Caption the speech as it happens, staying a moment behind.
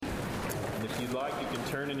If you'd like, you can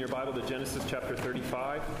turn in your Bible to Genesis chapter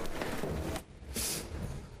 35.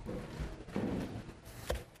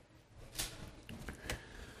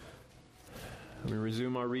 We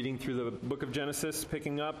resume our reading through the book of Genesis,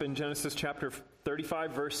 picking up in Genesis chapter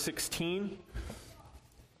 35, verse 16.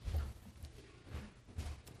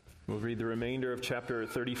 We'll read the remainder of chapter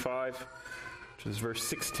 35, which is verse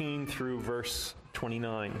 16 through verse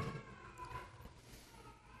 29.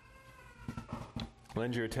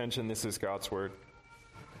 Lend your attention, this is God's word.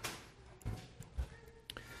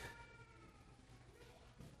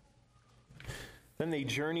 Then they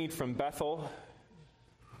journeyed from Bethel.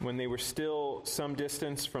 When they were still some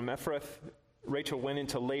distance from Ephrath, Rachel went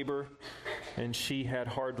into labor, and she had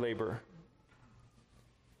hard labor.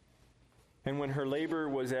 And when her labor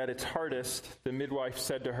was at its hardest, the midwife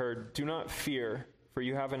said to her, "Do not fear, for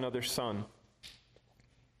you have another son."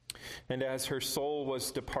 And as her soul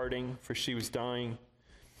was departing, for she was dying,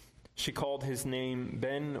 she called his name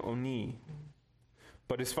Ben-Oni,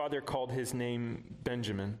 but his father called his name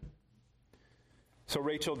Benjamin. So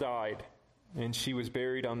Rachel died, and she was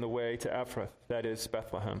buried on the way to Ephrath, that is,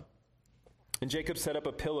 Bethlehem. And Jacob set up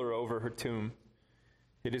a pillar over her tomb.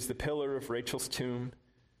 It is the pillar of Rachel's tomb,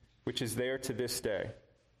 which is there to this day.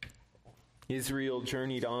 Israel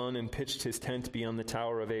journeyed on and pitched his tent beyond the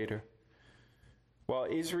Tower of Ader. While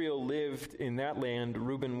Israel lived in that land,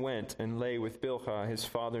 Reuben went and lay with Bilhah, his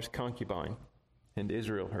father's concubine, and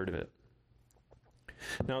Israel heard of it.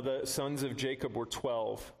 Now the sons of Jacob were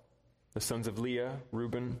 12. The sons of Leah,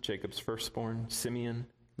 Reuben, Jacob's firstborn, Simeon,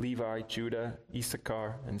 Levi, Judah,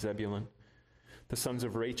 Issachar, and Zebulun. The sons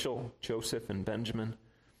of Rachel, Joseph and Benjamin.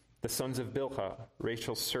 The sons of Bilhah,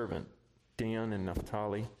 Rachel's servant, Dan and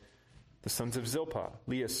Naphtali. The sons of Zilpah,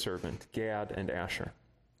 Leah's servant, Gad and Asher.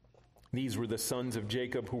 These were the sons of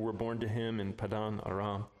Jacob who were born to him in Padan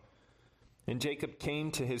Aram. And Jacob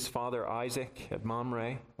came to his father Isaac at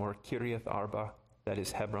Mamre, or Kiriath Arba, that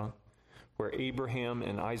is Hebron, where Abraham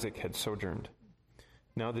and Isaac had sojourned.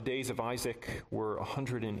 Now the days of Isaac were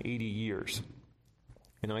 180 years.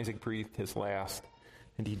 And Isaac breathed his last,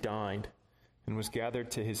 and he died, and was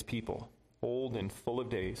gathered to his people, old and full of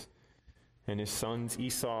days. And his sons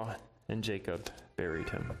Esau and Jacob buried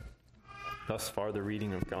him. Thus far the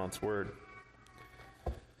reading of God's word.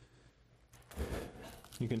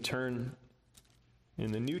 You can turn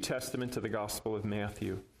in the New Testament to the Gospel of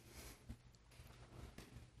Matthew.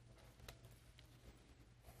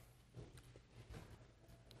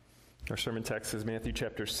 Our sermon text is Matthew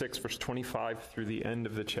chapter 6, verse 25 through the end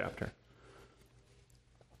of the chapter.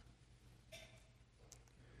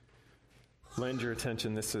 Lend your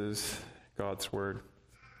attention, this is God's word.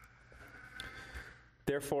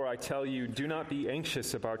 Therefore, I tell you, do not be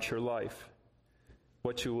anxious about your life,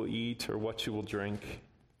 what you will eat or what you will drink,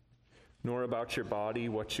 nor about your body,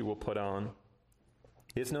 what you will put on.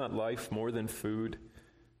 Is not life more than food,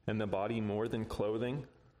 and the body more than clothing?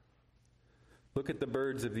 Look at the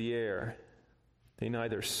birds of the air. They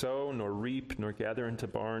neither sow nor reap nor gather into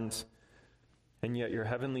barns, and yet your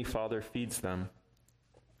heavenly Father feeds them.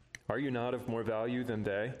 Are you not of more value than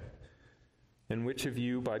they? And which of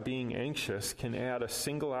you, by being anxious, can add a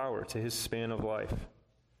single hour to his span of life?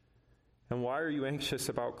 And why are you anxious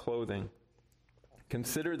about clothing?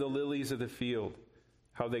 Consider the lilies of the field,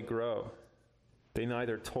 how they grow. They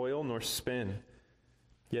neither toil nor spin.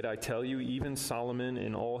 Yet I tell you, even Solomon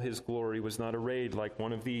in all his glory was not arrayed like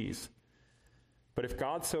one of these. But if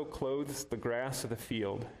God so clothes the grass of the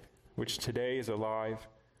field, which today is alive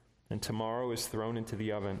and tomorrow is thrown into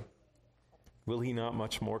the oven, will he not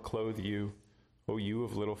much more clothe you, O you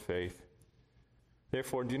of little faith?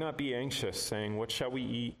 Therefore do not be anxious, saying, what shall we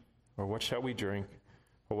eat, or what shall we drink,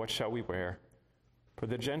 or what shall we wear? For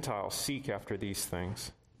the Gentiles seek after these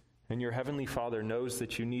things, and your heavenly Father knows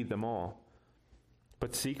that you need them all.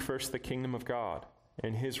 But seek first the kingdom of God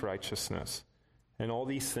and his righteousness, and all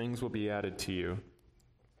these things will be added to you.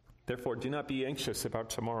 Therefore do not be anxious about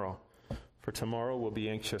tomorrow, for tomorrow will be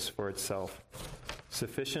anxious for itself.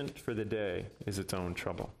 Sufficient for the day is its own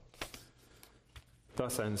trouble.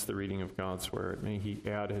 Thus ends the reading of God's word. May he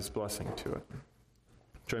add his blessing to it.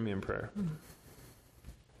 Join me in prayer.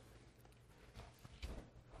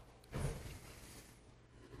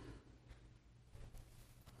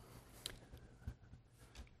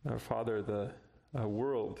 Our Father, the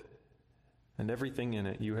world and everything in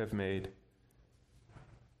it you have made.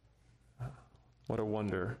 What a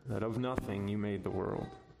wonder that of nothing you made the world.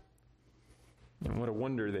 And what a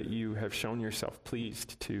wonder that you have shown yourself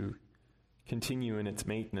pleased to continue in its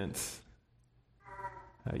maintenance,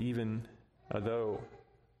 even though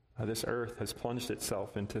this earth has plunged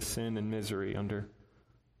itself into sin and misery under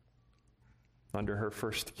under her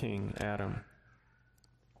first king, Adam.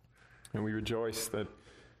 And we rejoice that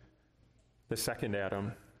the second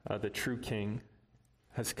Adam, the true king,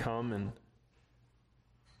 has come and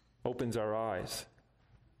opens our eyes,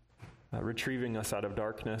 retrieving us out of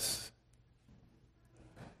darkness,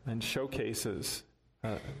 and showcases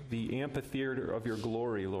the amphitheater of your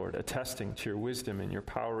glory, Lord, attesting to your wisdom and your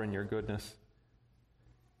power and your goodness.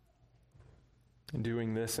 And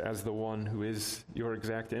doing this as the one who is your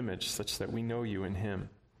exact image, such that we know you in him,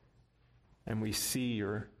 and we see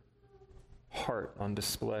your heart on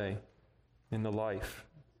display in the life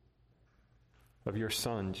of your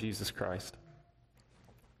Son, Jesus Christ.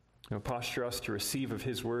 Posture us to receive of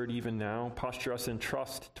his word even now. Posture us in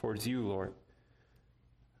trust towards you, Lord.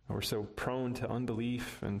 We're so prone to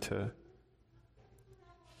unbelief and to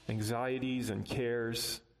anxieties and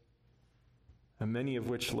cares, and many of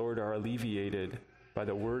which, Lord, are alleviated by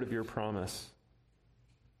the word of your promise,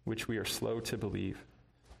 which we are slow to believe.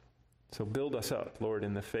 So build us up, Lord,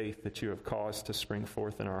 in the faith that you have caused to spring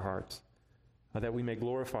forth in our hearts, that we may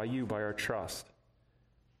glorify you by our trust.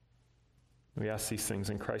 We ask these things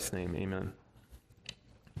in Christ's name. Amen.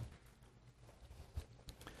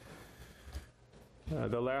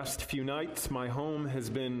 The last few nights, my home has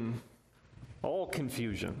been all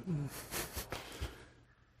confusion.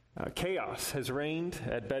 Chaos has reigned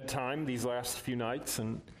at bedtime these last few nights,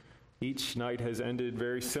 and each night has ended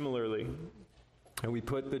very similarly. And we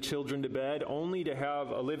put the children to bed only to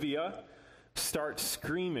have Olivia start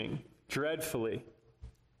screaming dreadfully.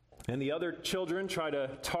 And the other children try to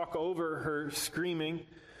talk over her screaming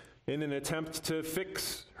in an attempt to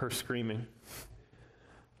fix her screaming.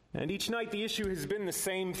 And each night the issue has been the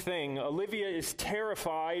same thing. Olivia is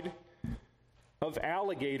terrified of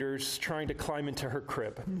alligators trying to climb into her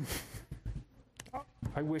crib.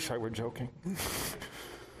 I wish I were joking.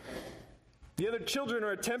 The other children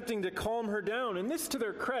are attempting to calm her down, and this to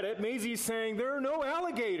their credit, Maisie's saying, "There are no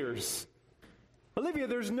alligators. Olivia,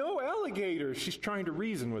 there's no alligators." She's trying to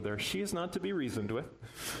reason with her. She is not to be reasoned with.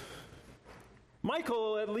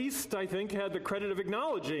 Michael, at least, I think, had the credit of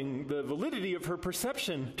acknowledging the validity of her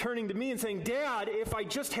perception, turning to me and saying, "Dad, if I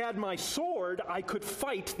just had my sword, I could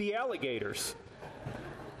fight the alligators."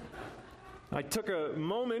 I took a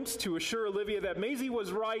moment to assure Olivia that Maisie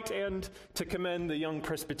was right and to commend the young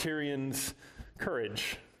Presbyterian's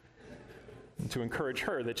courage, and to encourage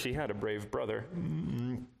her that she had a brave brother.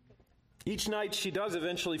 Each night she does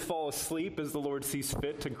eventually fall asleep as the Lord sees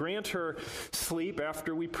fit to grant her sleep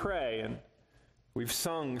after we pray, and we've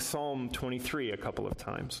sung Psalm 23 a couple of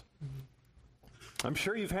times. I'm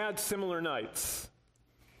sure you've had similar nights.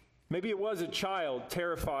 Maybe it was a child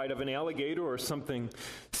terrified of an alligator or something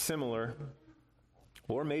similar.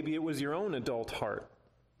 Or maybe it was your own adult heart,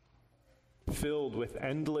 filled with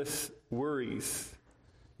endless worries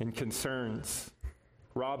and concerns,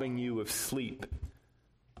 robbing you of sleep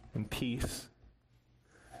and peace.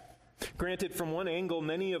 Granted, from one angle,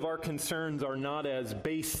 many of our concerns are not as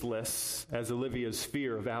baseless as Olivia's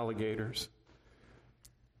fear of alligators.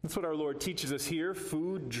 That's what our Lord teaches us here: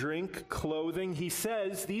 food, drink, clothing. He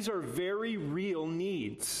says these are very real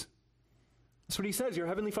needs. That's what he says. Your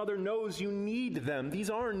Heavenly Father knows you need them. These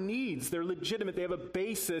are needs. They're legitimate. They have a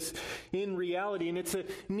basis in reality. And it's a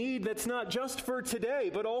need that's not just for today,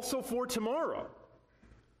 but also for tomorrow.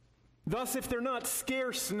 Thus, if they're not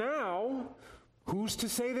scarce now, who's to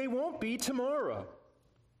say they won't be tomorrow?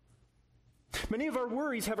 Many of our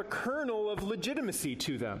worries have a kernel of legitimacy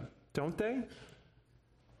to them, don't they?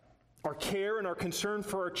 Our care and our concern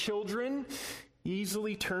for our children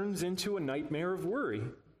easily turns into a nightmare of worry.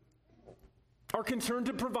 Our concern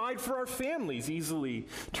to provide for our families easily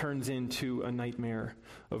turns into a nightmare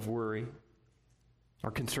of worry.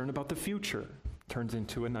 Our concern about the future turns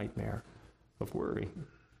into a nightmare of worry.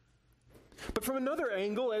 But from another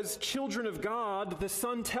angle, as children of God, the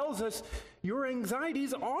Son tells us your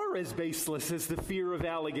anxieties are as baseless as the fear of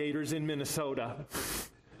alligators in Minnesota.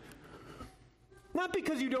 Not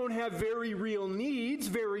because you don't have very real needs,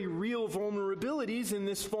 very real vulnerabilities in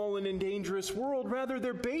this fallen and dangerous world. Rather,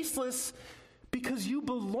 they're baseless because you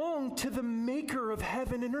belong to the Maker of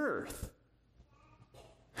heaven and earth.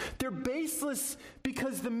 They're baseless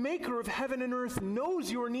because the Maker of heaven and earth knows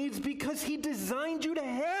your needs because he designed you to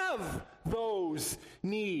have those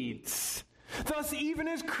needs. Thus, even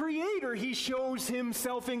as Creator, he shows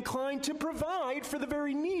himself inclined to provide for the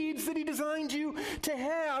very needs that he designed you to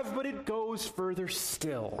have, but it goes further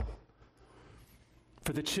still.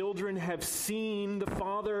 For the children have seen the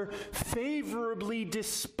Father favorably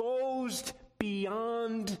disposed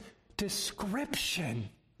beyond description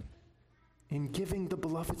in giving the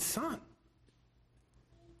beloved Son.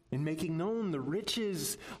 in making known the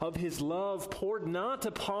riches of his love poured not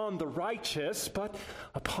upon the righteous, but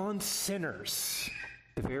upon sinners,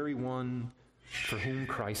 the very one for whom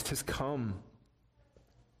Christ has come.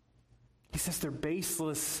 He says they're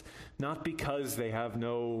baseless not because they have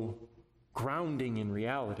no grounding in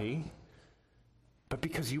reality, but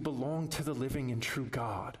because you belong to the living and true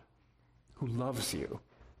God who loves you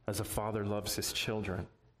as a father loves his children.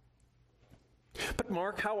 But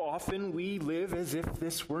mark how often we live as if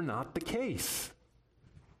this were not the case.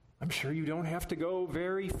 I'm sure you don't have to go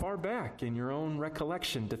very far back in your own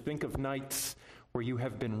recollection to think of nights where you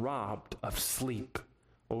have been robbed of sleep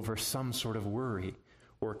over some sort of worry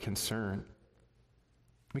or concern.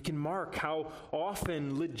 We can mark how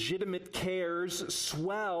often legitimate cares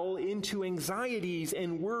swell into anxieties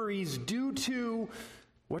and worries due to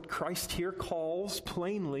what Christ here calls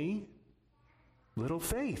plainly little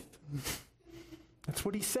faith. That's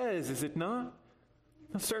what he says, is it not?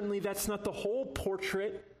 Now, certainly that's not the whole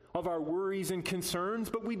portrait of our worries and concerns,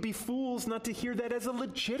 but we'd be fools not to hear that as a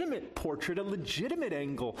legitimate portrait, a legitimate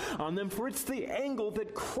angle on them, for it's the angle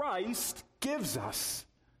that Christ gives us.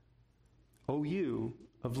 O you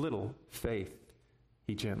of little faith,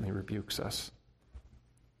 he gently rebukes us.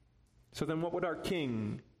 So then what would our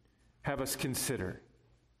King have us consider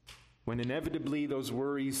when inevitably those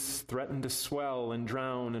worries threaten to swell and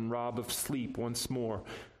drown and rob of sleep once more?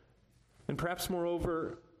 And perhaps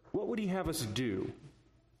moreover, what would he have us do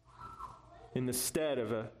in the stead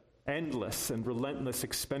of an endless and relentless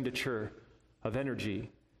expenditure of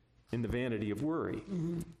energy in the vanity of worry?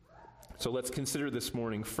 So let's consider this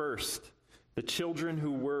morning, first, the children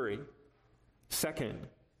who worry. Second,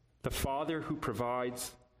 the father who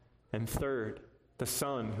provides. And third, the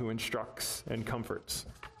son who instructs and comforts.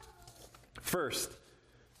 First,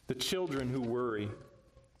 the children who worry.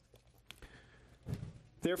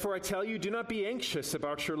 Therefore I tell you, do not be anxious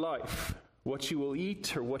about your life, what you will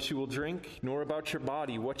eat or what you will drink, nor about your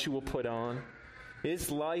body, what you will put on.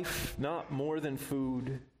 Is life not more than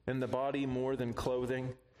food, and the body more than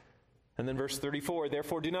clothing? And then verse 34,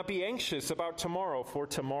 therefore do not be anxious about tomorrow, for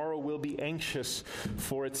tomorrow will be anxious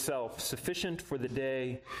for itself. Sufficient for the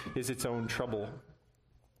day is its own trouble.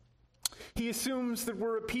 He assumes that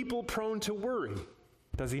we're a people prone to worry,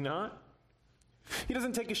 does he not? He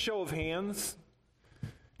doesn't take a show of hands.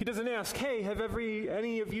 He doesn't ask, hey, have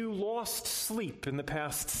any of you lost sleep in the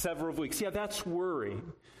past several weeks? Yeah, that's worry.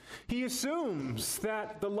 He assumes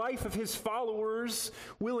that the life of his followers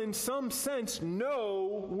will in some sense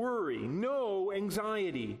know worry, know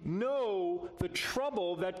anxiety, know the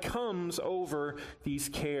trouble that comes over these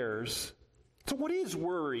cares. So what is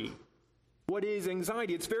worry? What is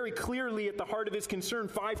anxiety? It's very clearly at the heart of his concern.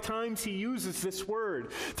 5 times he uses this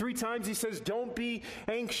word. 3 times he says, don't be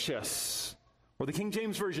anxious. Or the King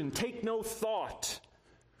James Version, take no thought.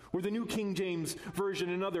 Or the New King James Version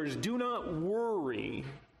and others, do not worry.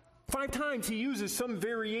 5 times he uses some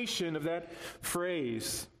variation of that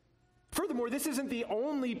phrase. Furthermore, this isn't the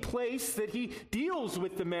only place that he deals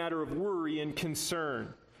with the matter of worry and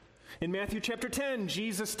concern. In Matthew chapter 10,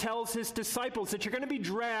 Jesus tells his disciples that you're going to be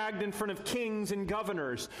dragged in front of kings and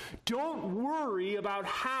governors. Don't worry about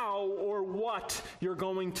how or what you're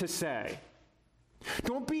going to say.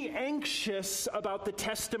 Don't be anxious about the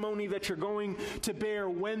testimony that you're going to bear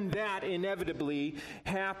when that inevitably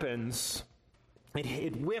happens.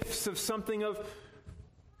 It whiffs of something of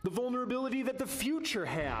the vulnerability that the future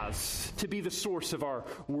has to be the source of our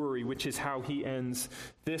worry, which is how he ends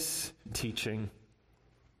this teaching.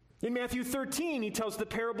 In Matthew 13, he tells the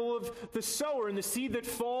parable of the sower and the seed that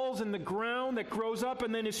falls in the ground that grows up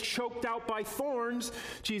and then is choked out by thorns.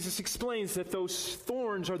 Jesus explains that those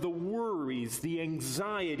thorns are the worries, the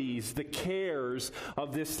anxieties, the cares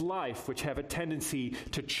of this life, which have a tendency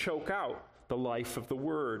to choke out the life of the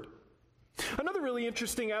Word. Another really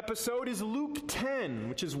interesting episode is Luke 10,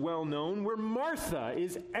 which is well known, where Martha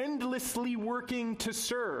is endlessly working to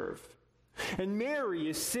serve. And Mary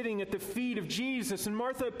is sitting at the feet of Jesus, and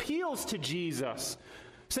Martha appeals to Jesus,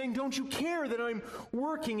 saying, don't you care that I'm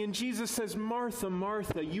working? And Jesus says, Martha,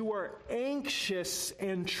 Martha, you are anxious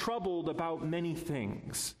and troubled about many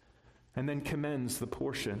things, and then commends the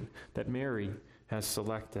portion that Mary has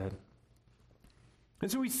selected. And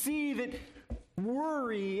so we see that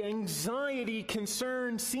worry, anxiety,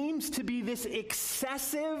 concern seems to be this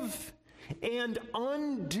excessive and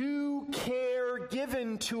undue care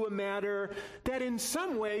given to a matter that in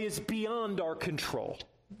some way is beyond our control.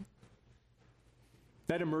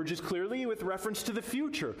 That emerges clearly with reference to the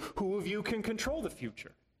future. Who of you can control the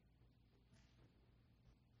future?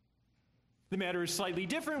 The matter is slightly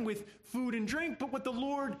different with food and drink, but what the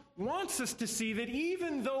Lord wants us to see, that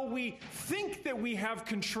even though we think that we have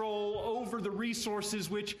control over the resources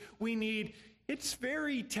which we need, it's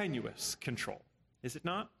very tenuous control, is it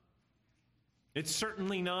not? It's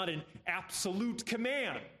certainly not an absolute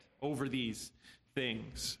command over these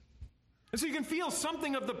things. And so you can feel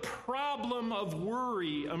something of the problem of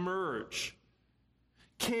worry emerge.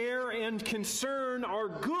 Care and concern are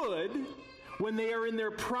good when they are in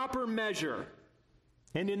their proper measure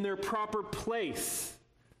and in their proper place.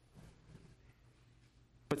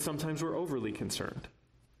 But sometimes we're overly concerned.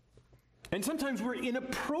 And sometimes we're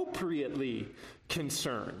inappropriately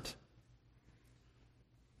concerned.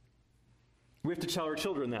 We have to tell our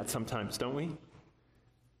children that sometimes, don't we?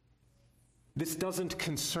 This doesn't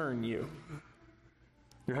concern you.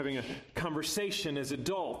 You're having a conversation as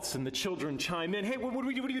adults, and the children chime in. Hey, what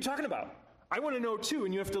are you talking about? I want to know too.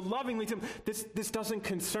 And you have to lovingly tell them, this doesn't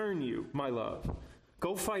concern you, my love.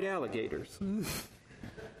 Go fight alligators.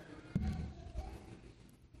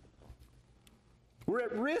 We're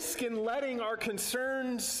at risk in letting our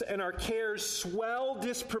concerns and our cares swell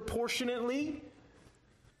disproportionately.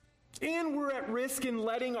 And we're at risk in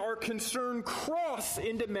letting our concern cross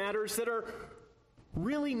into matters that are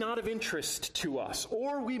really not of interest to us,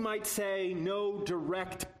 or we might say no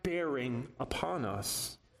direct bearing upon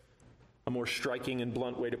us. A more striking and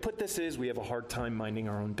blunt way to put this is we have a hard time minding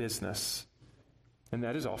our own business. And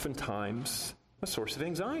that is oftentimes a source of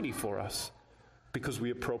anxiety for us because we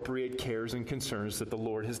appropriate cares and concerns that the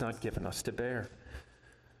Lord has not given us to bear.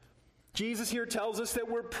 Jesus here tells us that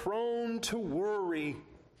we're prone to worry.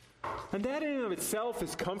 And that in and of itself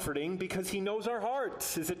is comforting because he knows our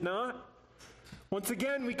hearts, is it not? Once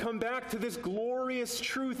again, we come back to this glorious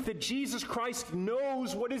truth that Jesus Christ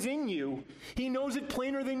knows what is in you. He knows it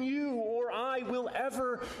plainer than you or I will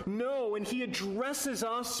ever know. And he addresses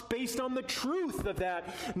us based on the truth of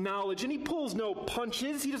that knowledge. And he pulls no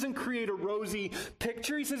punches. He doesn't create a rosy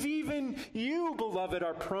picture. He says, even you, beloved,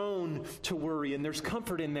 are prone to worry. And there's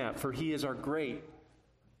comfort in that, for he is our great,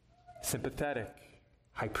 sympathetic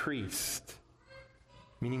high priest.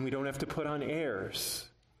 Meaning we don't have to put on airs.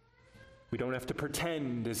 We don't have to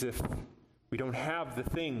pretend as if we don't have the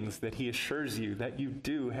things that he assures you that you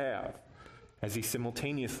do have, as he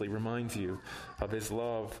simultaneously reminds you of his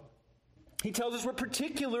love. He tells us we're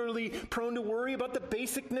particularly prone to worry about the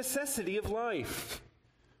basic necessity of life.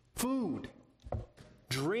 Food,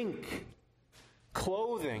 drink,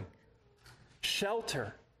 clothing,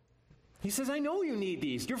 shelter. He says, I know you need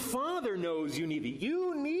these. Your Father knows you need these.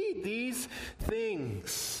 You need these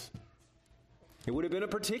things. It would have been a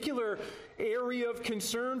particular area of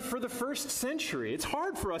concern for the first century. It's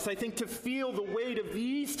hard for us, I think, to feel the weight of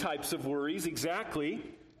these types of worries exactly.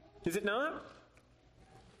 Is it not?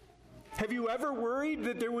 Have you ever worried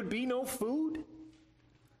that there would be no food?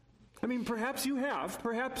 I mean, perhaps you have.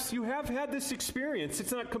 Perhaps you have had this experience.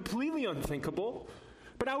 It's not completely unthinkable.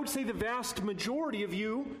 But I would say the vast majority of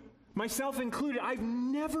you, myself included, I've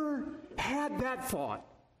never had that thought.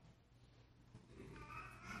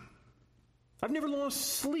 I've never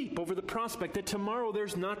lost sleep over the prospect that tomorrow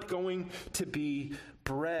there's not going to be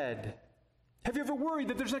bread. Have you ever worried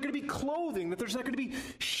that there's not going to be clothing, that there's not going to be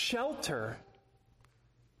shelter?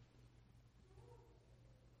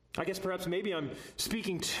 I guess perhaps maybe I'm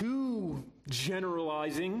speaking too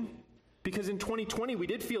generalizing, because in 2020 we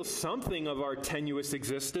did feel something of our tenuous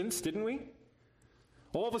existence, didn't we?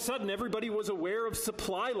 All of a sudden everybody was aware of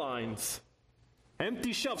supply lines,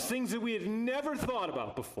 empty shelves, things that we had never thought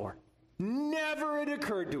about before. Never had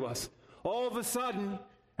occurred to us. All of a sudden,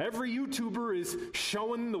 every YouTuber is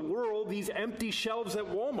showing the world these empty shelves at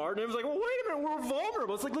Walmart, and it was like, well, wait a minute, we're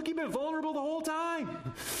vulnerable. It's like, look, you've been vulnerable the whole time.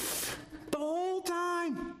 The whole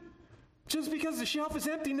time. Just because the shelf is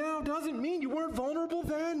empty now doesn't mean you weren't vulnerable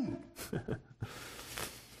then.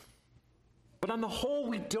 But on the whole,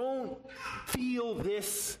 we don't feel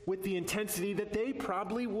this with the intensity that they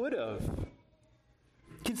probably would have.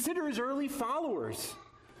 Consider his early followers.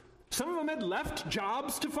 Some of them had left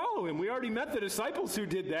jobs to follow him. We already met the disciples who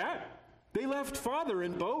did that. They left father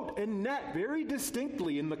and boat and net very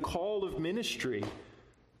distinctly in the call of ministry.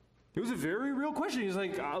 It was a very real question. He's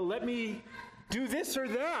like, let me do this or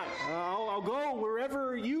that. I'll go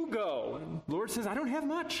wherever you go. And the Lord says, I don't have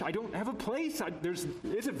much. I don't have a place.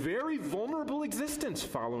 It's a very vulnerable existence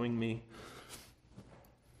following me.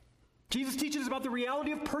 Jesus teaches about the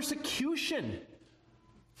reality of persecution,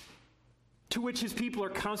 to which his people are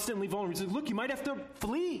constantly vulnerable. He says, look, you might have to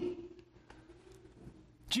flee.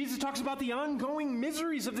 Jesus talks about the ongoing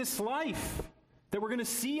miseries of this life that we're going to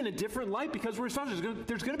see in a different light because we're his followers.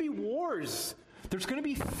 There's going to be wars. There's going to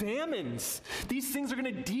be famines. These things are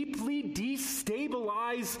going to deeply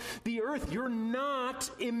destabilize the earth. You're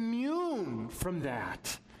not immune from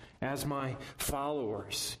that as my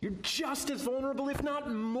followers. You're just as vulnerable, if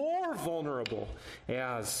not more vulnerable,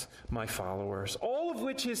 as my followers. All of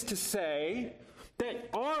which is to say that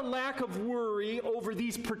our lack of worry over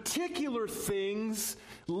these particular things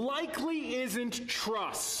likely isn't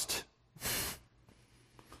trust.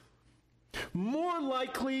 More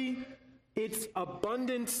likely, it's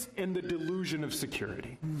abundance and the delusion of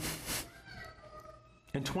security.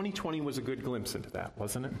 And 2020 was a good glimpse into that,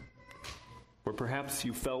 wasn't it? Where perhaps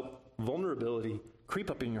you felt vulnerability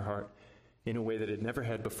creep up in your heart in a way that it never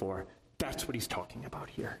had before. That's what he's talking about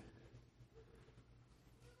here.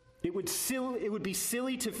 It would be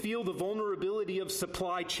silly to feel the vulnerability of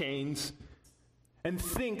supply chains and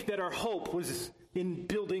think that our hope was in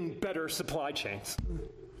building better supply chains.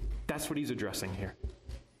 That's what he's addressing here.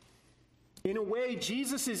 In a way,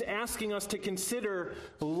 Jesus is asking us to consider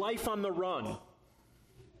life on the run,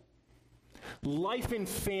 life in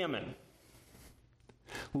famine,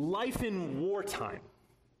 life in wartime,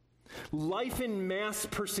 life in mass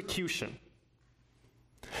persecution.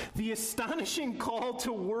 The astonishing call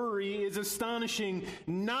to worry is astonishing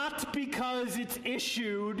not because it's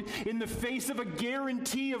issued in the face of a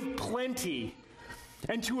guarantee of plenty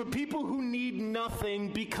and to a people who need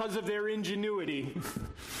nothing because of their ingenuity.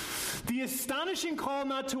 The astonishing call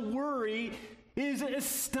not to worry is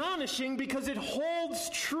astonishing because it holds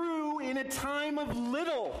true in a time of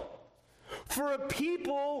little for a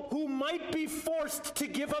people who might be forced to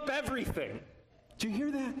give up everything. Do you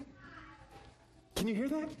hear that? Can you hear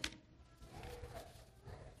that?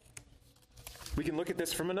 We can look at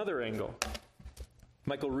this from another angle.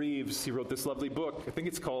 Michael Reeves, he wrote this lovely book. I think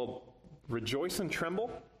it's called Rejoice and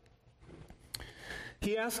Tremble.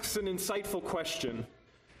 He asks an insightful question.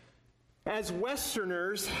 As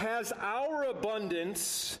Westerners, has our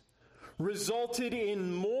abundance resulted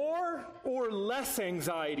in more or less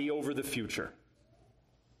anxiety over the future?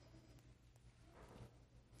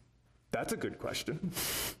 That's a good question.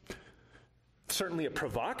 Certainly a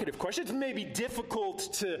provocative question. It's maybe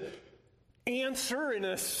difficult to answer in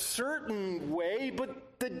a certain way,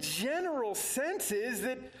 but the general sense is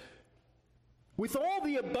that with all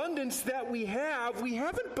the abundance that we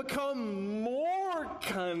haven't become more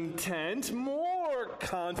content, more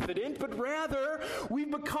confident, but rather we've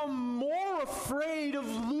become more afraid of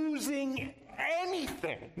losing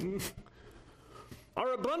anything.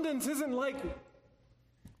 Our abundance isn't like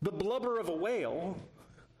the blubber of a whale.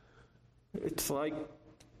 It's like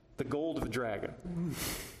the gold of a dragon.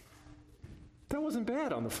 That wasn't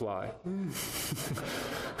bad on the fly.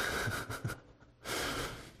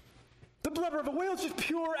 The blubber of a whale is just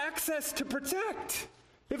pure access to protect.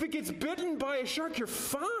 If it gets bitten by a shark, you're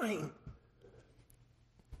fine.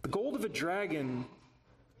 The gold of a dragon,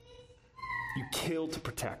 you kill to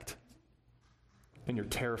protect. And you're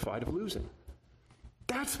terrified of losing.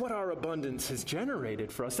 That's what our abundance has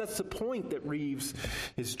generated for us. That's the point that Reeves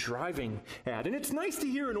is driving at. And it's nice to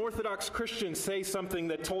hear an Orthodox Christian say something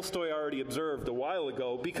that Tolstoy already observed a while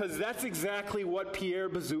ago, because that's exactly what Pierre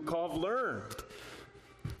Bezukhov learned.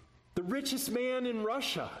 The richest man in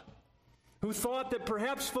Russia, who thought that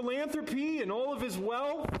perhaps philanthropy and all of his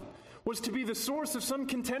wealth was to be the source of some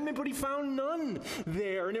contentment, but he found none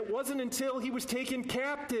there. And it wasn't until he was taken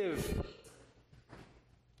captive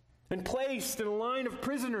and placed in a line of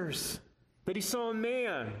prisoners that he saw a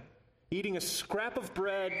man eating a scrap of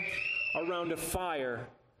bread around a fire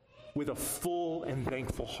with a full and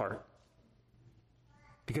thankful heart.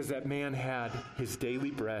 Because that man had his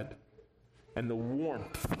daily bread and the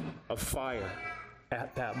warmth of fire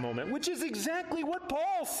at that moment, which is exactly what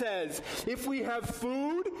Paul says. If we have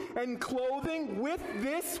food and clothing, with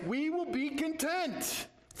this we will be content.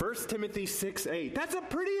 1 Timothy 6:8. That's a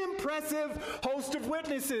pretty impressive host of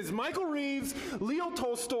witnesses. Michael Reeves, Leo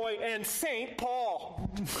Tolstoy, and St.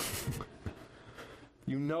 Paul.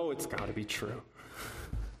 You know it's got to be true.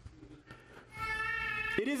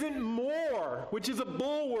 It isn't more, which is a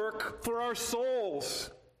bulwark for our souls.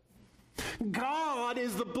 God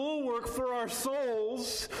is the bulwark for our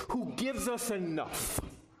souls who gives us enough.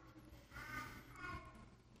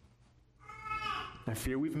 I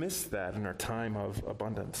fear we've missed that in our time of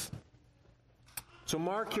abundance. So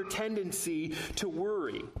mark your tendency to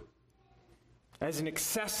worry as an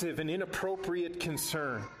excessive and inappropriate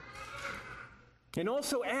concern. And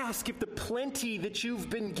also ask if the plenty that you've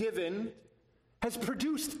been given has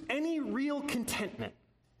produced any real contentment.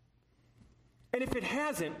 And if it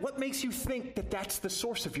hasn't, what makes you think that that's the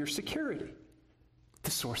source of your security,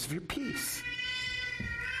 the source of your peace?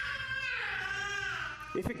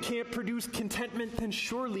 If it can't produce contentment, then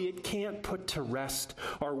surely it can't put to rest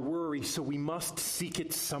our worry, so we must seek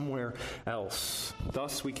it somewhere else.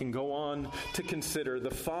 Thus, we can go on to consider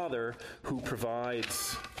the Father who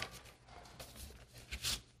provides.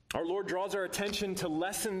 Our Lord draws our attention to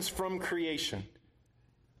lessons from creation,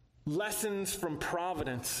 lessons from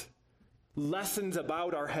providence, lessons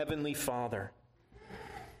about our Heavenly Father.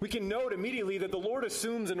 We can note immediately that the Lord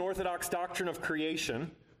assumes an orthodox doctrine of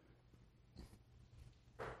creation.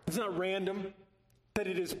 It's not random, that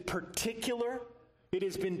it is particular, it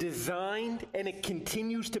has been designed, and it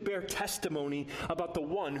continues to bear testimony about the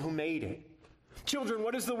one who made it. Children,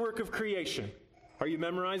 what is the work of creation? Are you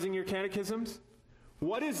memorizing your catechisms?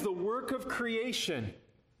 What is the work of creation?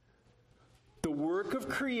 The work of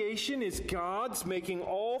creation is God's making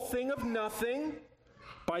all thing of nothing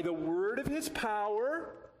by the word of his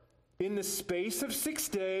power in the space of 6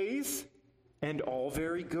 days, and all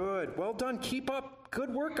very good. Well done. Keep up.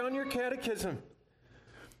 Good work on your catechism.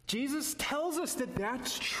 Jesus tells us that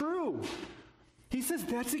that's true. He says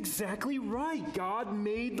that's exactly right. God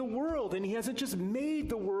made the world, and he hasn't just made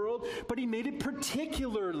the world, but he made it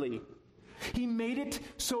particularly. He made it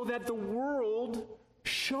so that the world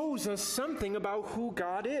shows us something about who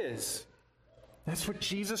God is. That's what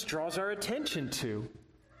Jesus draws our attention to.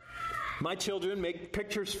 My children make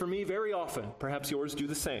pictures for me very often. Perhaps yours do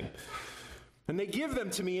the same. And they give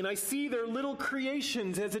them to me, and I see their little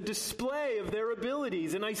creations as a display of their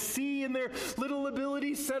abilities. And I see in their little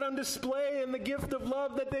abilities set on display and the gift of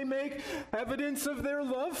love that they make evidence of their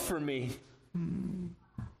love for me.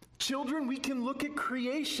 Children, we can look at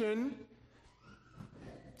creation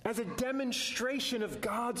as a demonstration of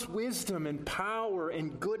God's wisdom and power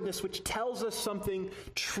and goodness, which tells us something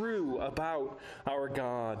true about our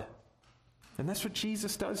God. And that's what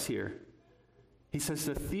Jesus does here. He says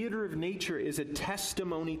the theater of nature is a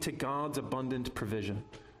testimony to God's abundant provision.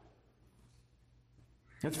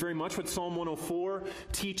 That's very much what Psalm 104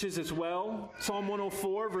 teaches as well. Psalm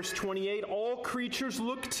 104, verse 28, all creatures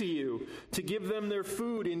look to you to give them their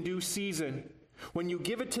food in due season. When you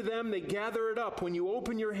give it to them, they gather it up. When you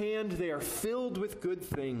open your hand, they are filled with good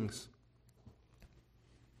things.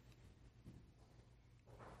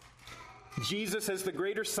 Jesus, as the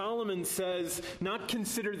greater Solomon, says, not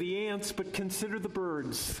consider the ants, but consider the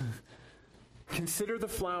birds. Consider the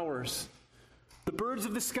flowers. The birds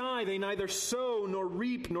of the sky, they neither sow nor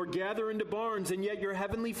reap nor gather into barns, and yet your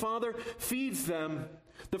heavenly Father feeds them.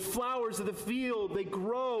 The flowers of the field, they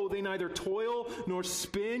grow, they neither toil nor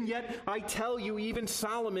spin, yet I tell you, even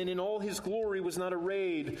Solomon in all his glory was not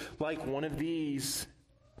arrayed like one of these.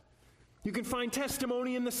 You can find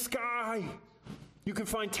testimony in the sky. You can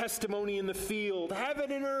find testimony in the field.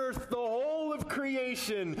 Heaven and earth, the whole of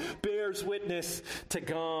creation bears witness to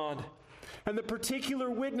God. And the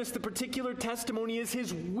particular witness, the particular testimony is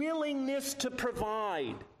his willingness to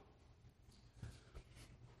provide.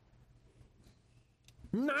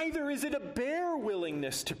 Neither is it a bare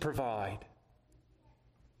willingness to provide.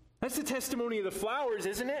 That's the testimony of the flowers,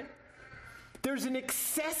 isn't it? There's an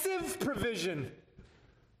excessive provision.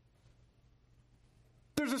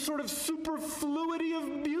 There's a sort of superfluity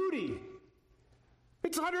of beauty.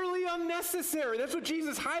 It's utterly unnecessary. That's what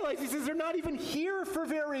Jesus highlights. He says they're not even here for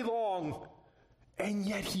very long. And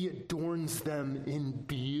yet he adorns them in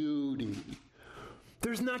beauty.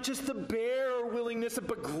 There's not just the bare willingness, a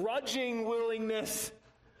begrudging willingness,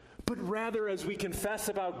 but rather, as we confess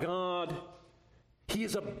about God, he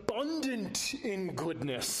is abundant in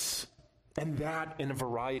goodness, and that in a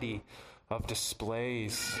variety of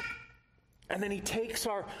displays. And then he takes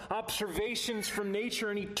our observations from nature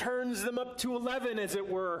and he turns them up to 11, as it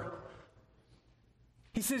were.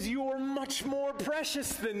 He says, you are much more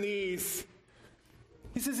precious than these.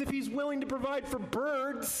 He says, if he's willing to provide for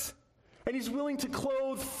birds, and he's willing to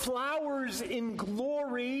clothe flowers in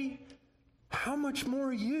glory, how much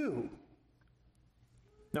more you?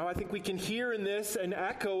 Now, I think we can hear in this an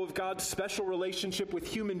echo of God's special relationship with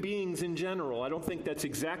human beings in general. I don't think that's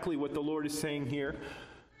exactly what the Lord is saying here.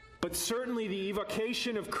 But certainly the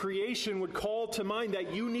evocation of creation would call to mind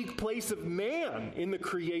that unique place of man in the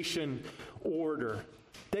creation order.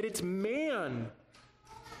 That it's man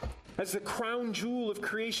as the crown jewel of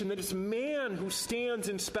creation, that it's man who stands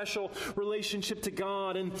in special relationship to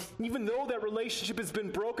God. And even though that relationship has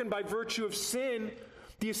been broken by virtue of sin,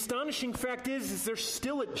 the astonishing fact is there's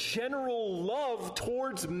still a general love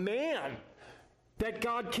towards man that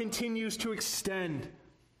God continues to extend.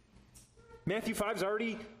 Matthew 5's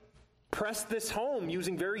already pressed this home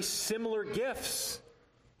using very similar gifts.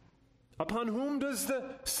 Upon whom does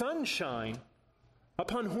the sun shine?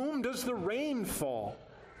 Upon whom does the rain fall?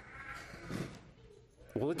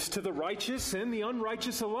 Well, it's to the righteous and the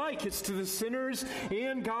unrighteous alike. It's to the sinners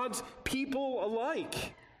and God's people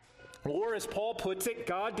alike. Or, as Paul puts it,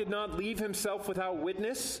 God did not leave himself without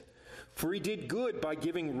witness, for he did good by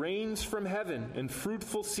giving rains from heaven and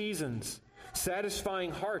fruitful seasons,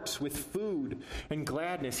 satisfying hearts with food and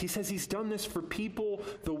gladness. He says he's done this for people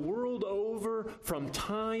the world over from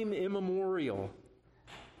time immemorial.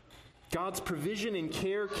 God's provision and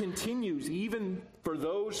care continues even for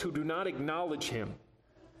those who do not acknowledge him,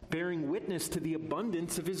 bearing witness to the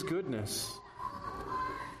abundance of his goodness.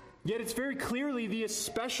 Yet it's very clearly the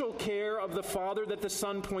especial care of the Father that the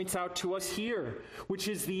Son points out to us here, which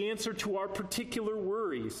is the answer to our particular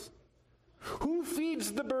worries. Who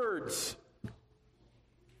feeds the birds?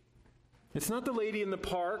 It's not the lady in the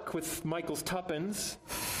park with Michael's tuppence.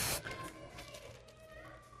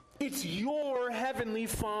 It's your heavenly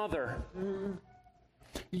Father.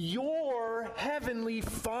 Your heavenly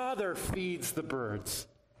Father feeds the birds.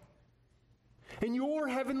 And your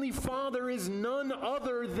heavenly Father is none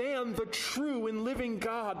other than the true and living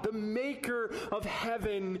God, the maker of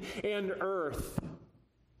heaven and earth.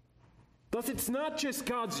 Thus, it's not just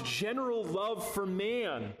God's general love for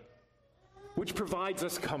man which provides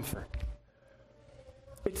us comfort.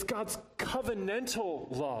 It's God's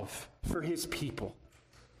covenantal love for his people,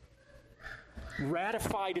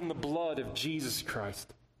 ratified in the blood of Jesus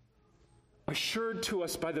Christ, assured to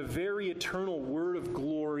us by the very eternal word of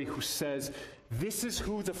glory, who says, this is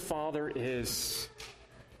who the Father is.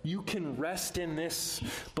 You can rest in this,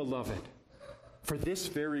 beloved. For this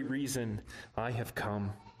very reason I have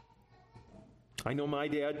come. I know my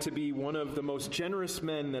dad to be one of the most generous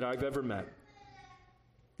men that I've ever met.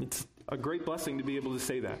 It's a great blessing to be able to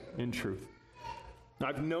say that in truth.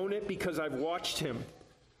 I've known it because I've watched him.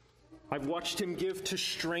 I've watched him give to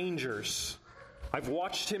strangers. I've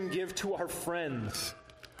watched him give to our friends.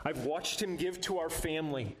 I've watched him give to our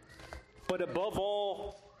family. But above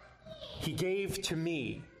all, he gave to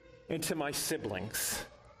me and to my siblings.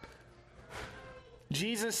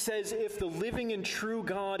 Jesus says, if the living and true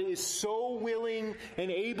God is so willing and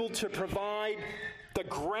able to provide the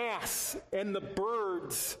grass and the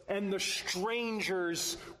birds and the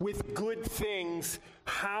strangers with good things,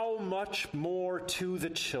 how much more to the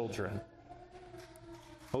children?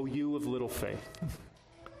 O you of little faith.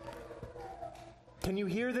 Can you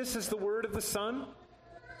hear this as the word of the Son?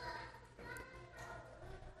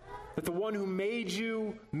 That the one who made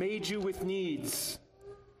you with needs.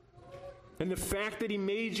 And the fact that he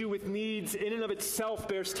made you with needs in and of itself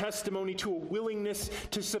bears testimony to a willingness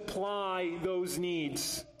to supply those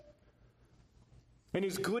needs. And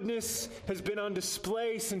his goodness has been on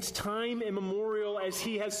display since time immemorial as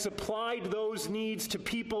he has supplied those needs to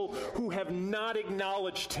people who have not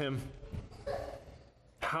acknowledged him.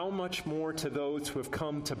 How much more to those who have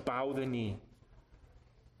come to bow the knee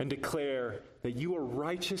and declare that you are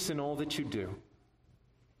righteous in all that you do,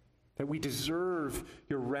 that we deserve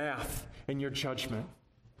your wrath and your judgment,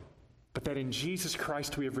 but that in Jesus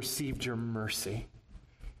Christ we have received your mercy.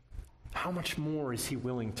 How much more is he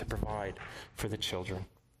willing to provide for the children?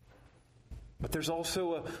 But there's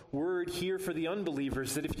also a word here for the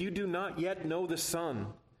unbelievers, that if you do not yet know the Son,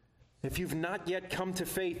 if you've not yet come to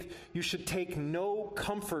faith, you should take no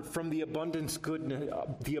comfort from the abundant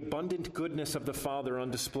goodness of the Father on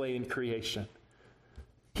display in creation.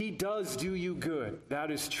 He does do you good, that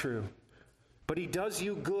is true. But he does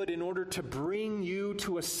you good in order to bring you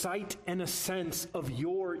to a sight and a sense of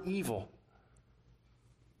your evil.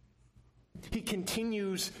 He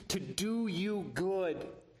continues to do you good,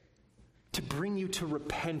 to bring you to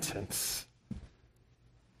repentance.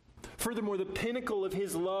 Furthermore, the pinnacle of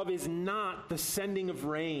his love is not the sending of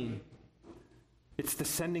rain. It's the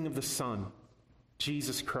sending of the Son,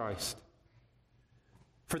 Jesus Christ.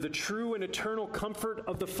 For the true and eternal comfort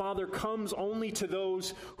of the Father comes only to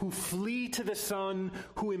those who flee to the Son,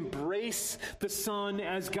 who embrace the Son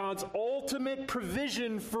as God's ultimate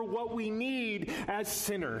provision for what we need as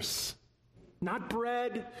sinners. Not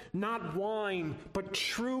bread, not wine, but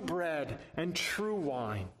true bread and true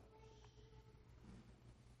wine,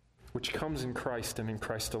 which comes in Christ and in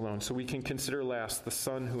Christ alone. So we can consider last the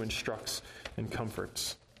Son who instructs and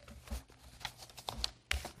comforts.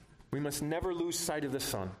 We must never lose sight of the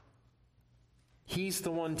Son. He's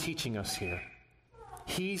the one teaching us here.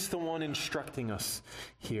 He's the one instructing us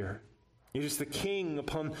here. It is the King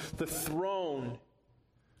upon the throne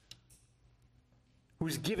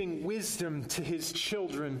who's giving wisdom to his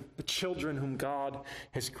children, the children whom God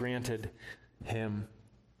has granted him.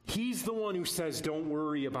 He's the one who says, don't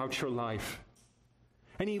worry about your life.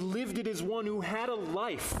 And he lived it as one who had a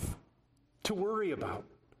life to worry about.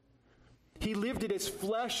 He lived it as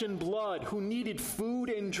flesh and blood, who needed food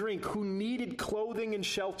and drink, who needed clothing and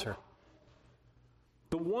shelter.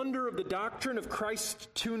 The wonder of the doctrine of Christ's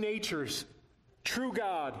two natures, true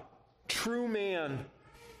God, true man,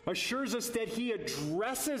 assures us that he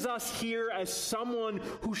addresses us here as someone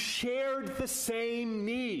who shared the same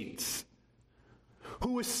needs,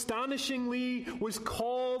 who astonishingly was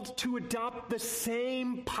called to adopt the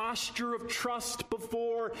same posture of trust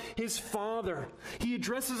before his Father. He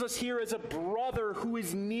addresses us here as a brother who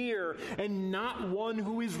is near and not one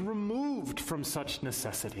who is removed from such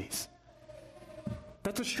necessities.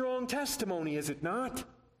 That's a strong testimony, is it not?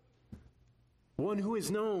 One who has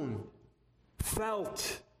known,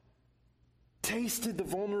 felt, tasted the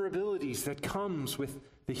vulnerabilities that comes with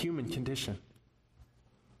the human condition.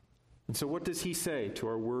 And so what does he say to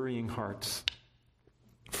our worrying hearts?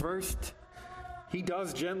 First, he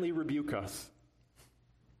does gently rebuke us.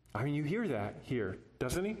 I mean, you hear that here,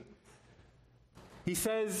 doesn't he? He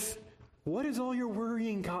says, what has all your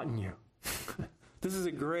worrying gotten you? This is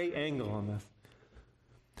a great angle on this.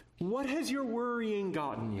 What has your worrying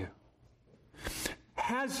gotten you?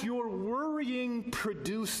 Has your worrying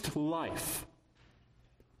produced life?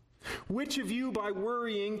 Which of you, by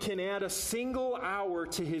worrying, can add a single hour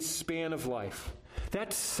to his span of life?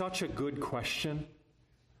 That's such a good question.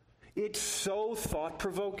 It's so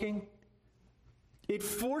thought-provoking. It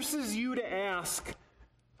forces you to ask,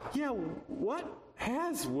 what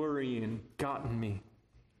has worrying gotten me?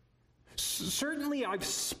 Certainly, I've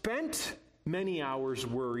spent many hours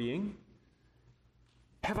worrying.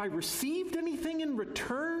 Have I received anything in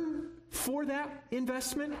return for that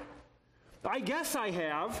investment? I guess I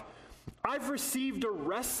have. I've received a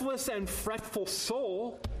restless and fretful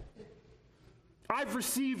soul. I've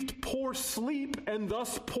received poor sleep and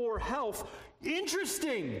thus poor health.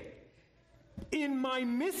 Interesting. In my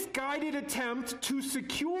misguided attempt to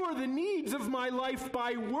secure the needs of my life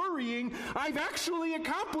by worrying, I've actually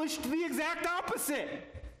accomplished the exact opposite.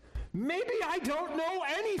 Maybe I don't know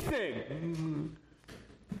anything.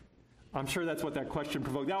 I'm sure that's what that question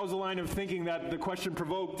provoked. That was the line of thinking that the question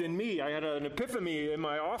provoked in me. I had an epiphany in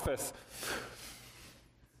my office.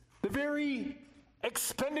 The very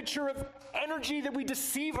expenditure of energy that we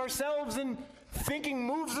deceive ourselves in thinking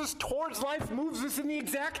moves us towards life, moves us in the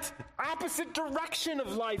exact opposite direction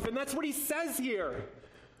of life. And that's what he says here.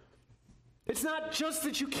 It's not just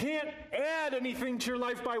that you can't add anything to your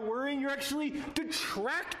life by worrying, you're actually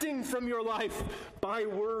detracting from your life by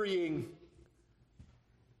worrying.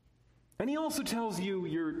 And he also tells you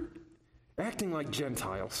you're acting like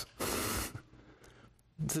Gentiles.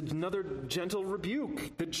 It's another gentle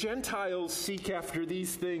rebuke. The Gentiles seek after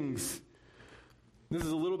these things. This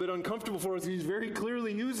is a little bit uncomfortable for us. He's very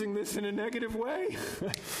clearly using this in a negative way.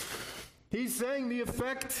 He's saying the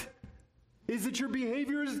effect is that your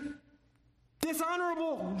behavior is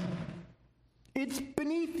dishonorable. It's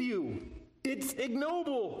beneath you. It's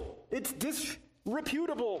ignoble. It's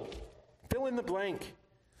disreputable. Fill in the blank.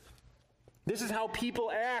 This is how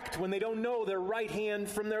people act when they don't know their right hand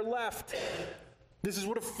from their left. This is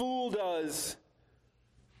what a fool does.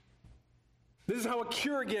 This is how a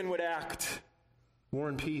Kurgan would act. War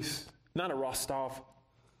and Peace, not a Rostov.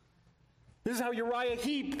 This is how Uriah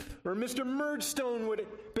Heep or Mr. Murdstone would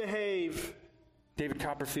behave. David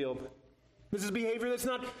Copperfield. This is behavior that's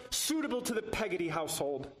not suitable to the Peggotty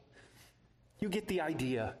household. You get the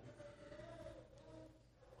idea.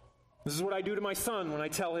 This is what I do to my son when I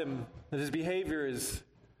tell him that his behavior is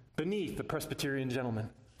beneath the Presbyterian gentleman.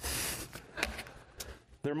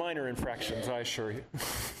 They're minor infractions, I assure you.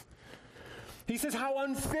 He says, how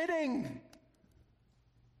unfitting,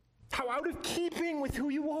 how out of keeping with who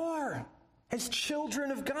you are as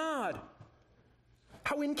children of God.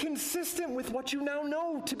 How inconsistent with what you now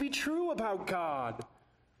know to be true about God.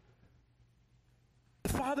 The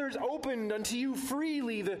Father has opened unto you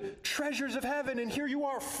freely the treasures of heaven, and here you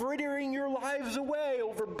are frittering your lives away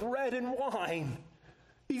over bread and wine.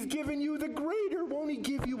 He's given you the greater. Won't he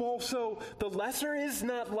give you also the lesser? Is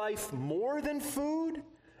not life more than food,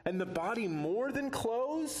 and the body more than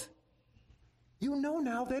clothes? You know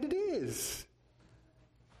now that it is.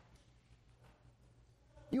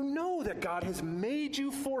 You know that God has made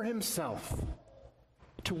you for himself,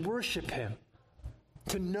 to worship him,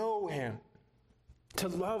 to know him, to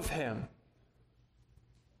love him.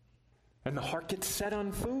 And the heart gets set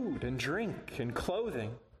on food and drink and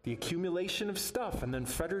clothing, the accumulation of stuff, and then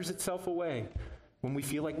fetters itself away when we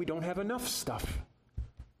feel like we don't have enough stuff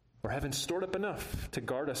or haven't stored up enough to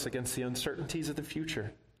guard us against the uncertainties of the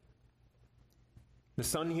future. The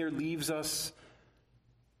Son here leaves us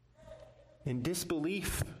in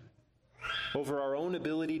disbelief over our own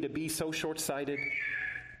ability to be so short-sighted,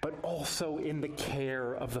 but also in the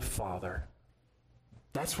care of the Father.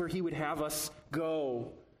 That's where he would have us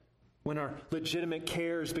go when our legitimate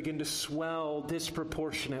cares begin to swell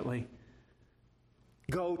disproportionately.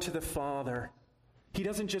 Go to the Father. He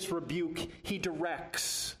doesn't just rebuke, he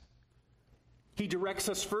directs. He directs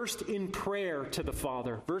us first in prayer to the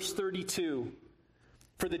Father. Verse 32,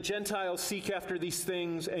 for the Gentiles seek after these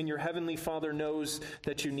things, and your heavenly Father knows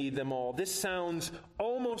that you need them all. This sounds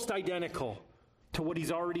almost identical to what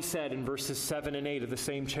he's already said in verses 7 and 8 of the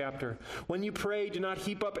same chapter. When you pray, do not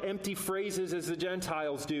heap up empty phrases as the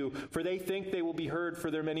Gentiles do, for they think they will be heard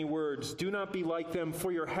for their many words. Do not be like them,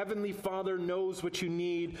 for your heavenly Father knows what you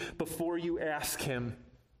need before you ask him.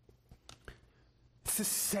 It's the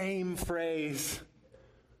same phrase.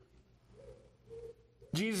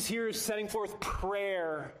 Jesus here is setting forth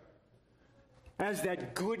prayer as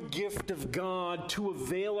that good gift of God to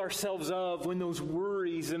avail ourselves of when those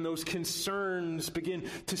worries and those concerns begin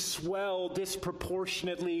to swell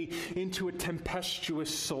disproportionately into a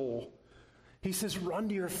tempestuous soul. He says, run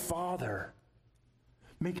to your Father.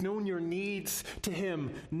 Make known your needs to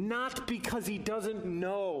him, not because he doesn't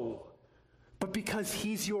know, but because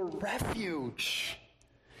he's your refuge.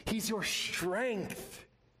 He's your strength.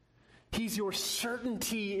 He's your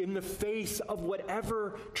certainty in the face of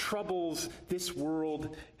whatever troubles this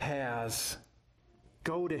world has.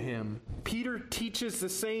 Go to him. Peter teaches the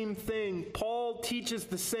same thing. Paul teaches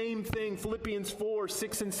the same thing. Philippians 4,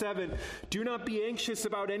 6 and 7. Do not be anxious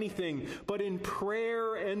about anything, but in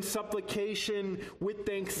prayer and supplication with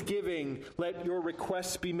thanksgiving, let your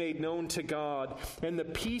requests be made known to God. And the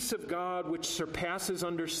peace of God, which surpasses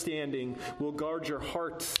understanding, will guard your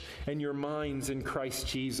hearts and your minds in Christ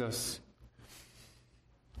Jesus.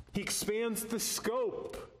 He expands the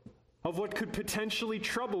scope of what could potentially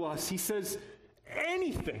trouble us. He says,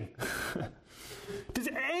 anything. Does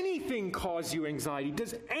anything cause you anxiety?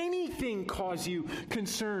 Does anything cause you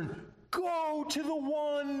concern? Go to the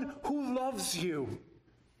one who loves you.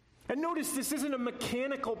 And notice this isn't a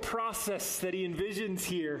mechanical process that he envisions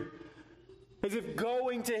here. As if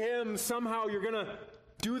going to him, somehow you're going to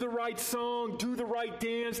do the right song, do the right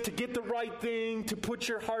dance, to get the right thing, to put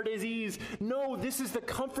your heart at ease. No, this is the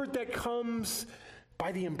comfort that comes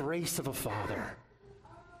by the embrace of a father.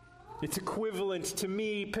 It's equivalent to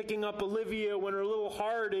me picking up Olivia when her little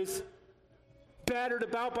heart is battered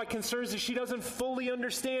about by concerns that she doesn't fully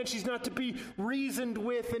understand. She's not to be reasoned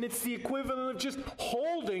with, and it's the equivalent of just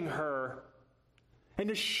holding her and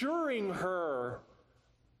assuring her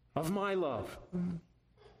of my love.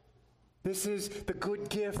 This is the good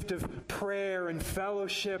gift of prayer and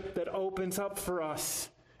fellowship that opens up for us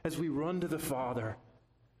as we run to the Father.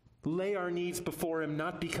 Lay our needs before him,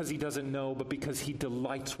 not because he doesn't know, but because he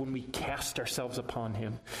delights when we cast ourselves upon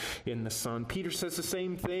him in the Son. Peter says the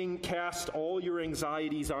same thing, cast all your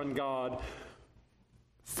anxieties on God,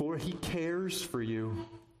 for he cares for you.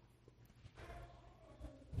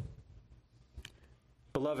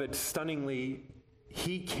 Beloved, stunningly,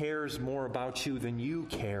 he cares more about you than you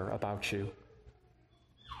care about you.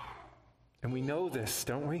 And we know this,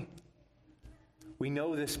 don't we? We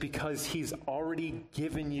know this because he's already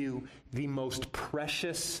given you the most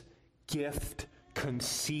precious gift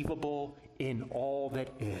conceivable in all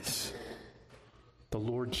that is, the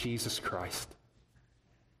Lord Jesus Christ.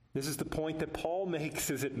 This is the point that Paul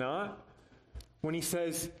makes, is it not? When he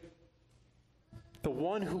says, the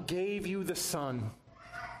one who gave you the Son,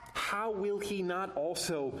 how will he not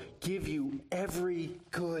also give you every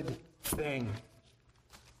good thing?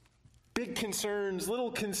 Big concerns,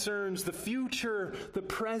 little concerns, the future, the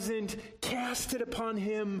present, cast it upon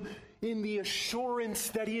him in the assurance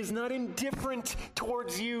that he is not indifferent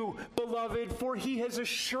towards you, beloved, for he has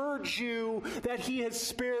assured you that he has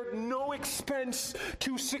spared no expense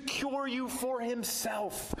to secure you for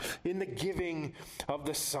himself in the giving of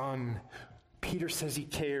the Son. Peter says he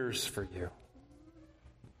cares for you.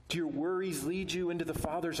 Do your worries lead you into the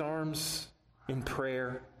Father's arms in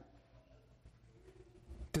prayer?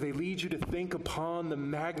 Do they lead you to think upon the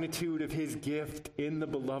magnitude of his gift in the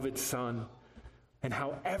beloved Son, and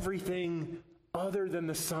how everything other than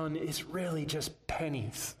the Son is really just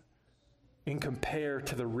pennies in compare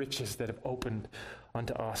to the riches that have opened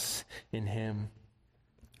unto us in him?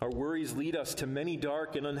 Our worries lead us to many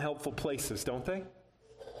dark and unhelpful places, don't they?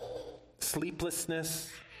 Sleeplessness,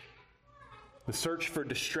 the search for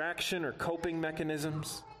distraction or coping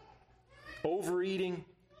mechanisms, overeating,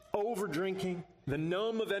 overdrinking, the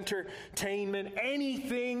numb of entertainment,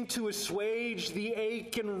 anything to assuage the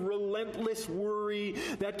ache and relentless worry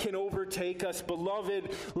that can overtake us.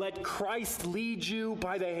 Beloved, let Christ lead you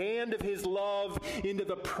by the hand of his love into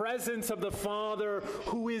the presence of the Father,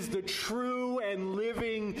 who is the true and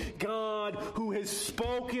living God, who has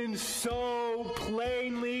spoken so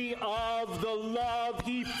plainly of the love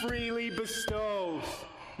he freely bestows.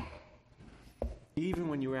 Even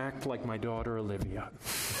when you act like my daughter Olivia,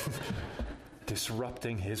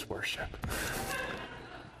 disrupting his worship.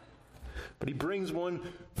 But he brings one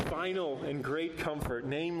final and great comfort,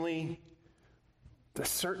 namely the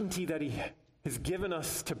certainty that he has given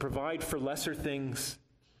us to provide for lesser things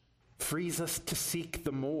frees us to seek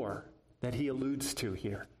the more that he alludes to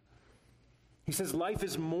here. He says life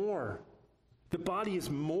is more. The body is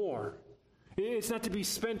more. It's not to be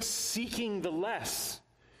spent seeking the less.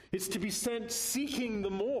 It's to be spent seeking the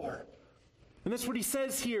more. And that's what he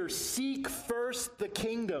says here. Seek first the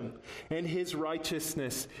kingdom and his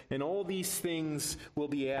righteousness, and all these things will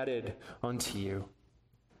be added unto you.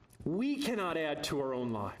 We cannot add to our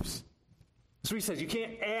own lives. That's what he says. You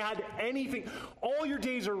can't add anything. All your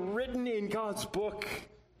days are written in God's book.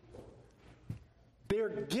 They are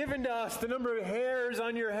given to us, the number of hairs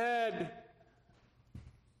on your head,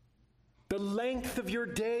 the length of your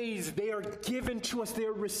days. They are given to us. They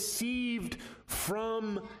are received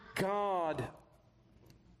from God.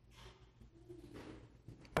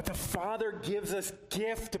 But the Father gives us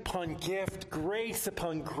gift upon gift, grace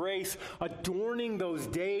upon grace, adorning those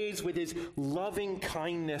days with his loving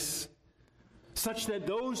kindness, such that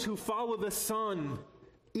those who follow the Son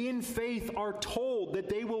in faith are told that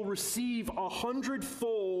they will receive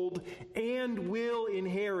 100-fold and will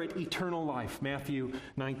inherit eternal life. Matthew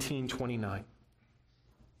 19:29.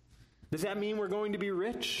 Does that mean we're going to be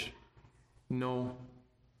rich? No.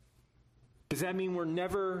 Does that mean we're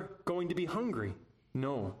never going to be hungry?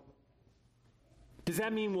 No. Does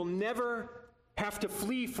that mean we'll never have to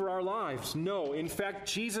flee for our lives? No. In fact,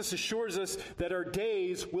 Jesus assures us that our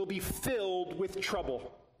days will be filled with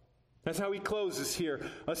trouble. That's how he closes here,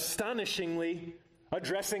 astonishingly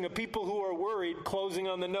addressing a people who are worried, closing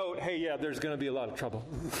on the note, hey, yeah, there's going to be a lot of trouble.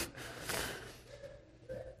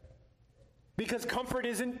 Because comfort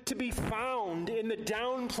isn't to be found in the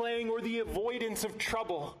downplaying or the avoidance of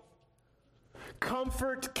trouble.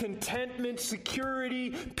 Comfort, contentment, security,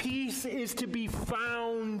 peace is to be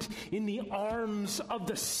found in the arms of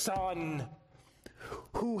the Son,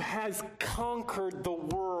 who has conquered the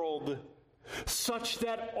world, such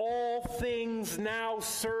that all things now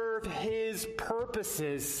serve his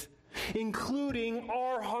purposes, including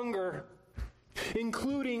our hunger,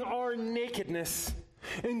 including our nakedness,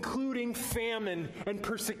 including famine and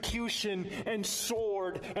persecution and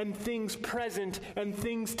sword and things present and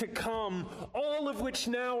things to come, all of which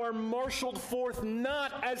now are marshaled forth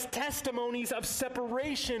not as testimonies of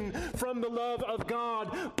separation from the love of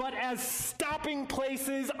God, but as stopping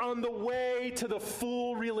places on the way to the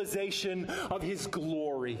full realization of his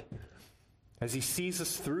glory. As he sees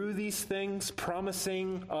us through these things,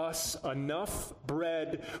 promising us enough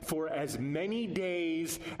bread for as many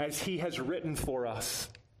days as he has written for us.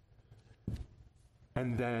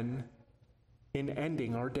 And then, in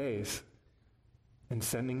ending our days, and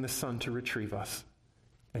sending the Son to retrieve us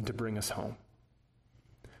and to bring us home.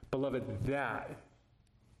 Beloved, that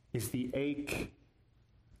is the ache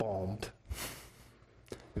balmed.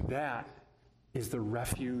 That is the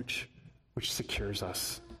refuge which secures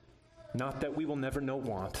us. Not that we will never know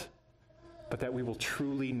want, but that we will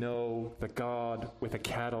truly know the God with a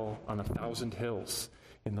cattle on 1,000 hills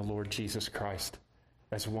in the Lord Jesus Christ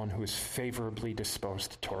as one who is favorably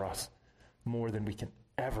disposed toward us, more than we can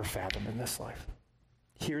ever fathom in this life.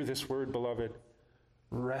 Hear this word, beloved.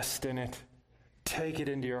 Rest in it. Take it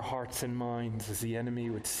into your hearts and minds as the enemy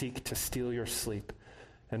would seek to steal your sleep.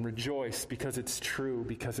 And rejoice because it's true,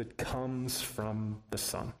 because it comes from the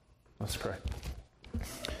Son. Let's pray.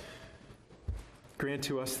 Grant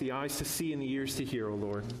to us the eyes to see and the ears to hear, O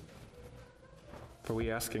Lord. For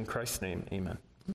we ask in Christ's name, amen.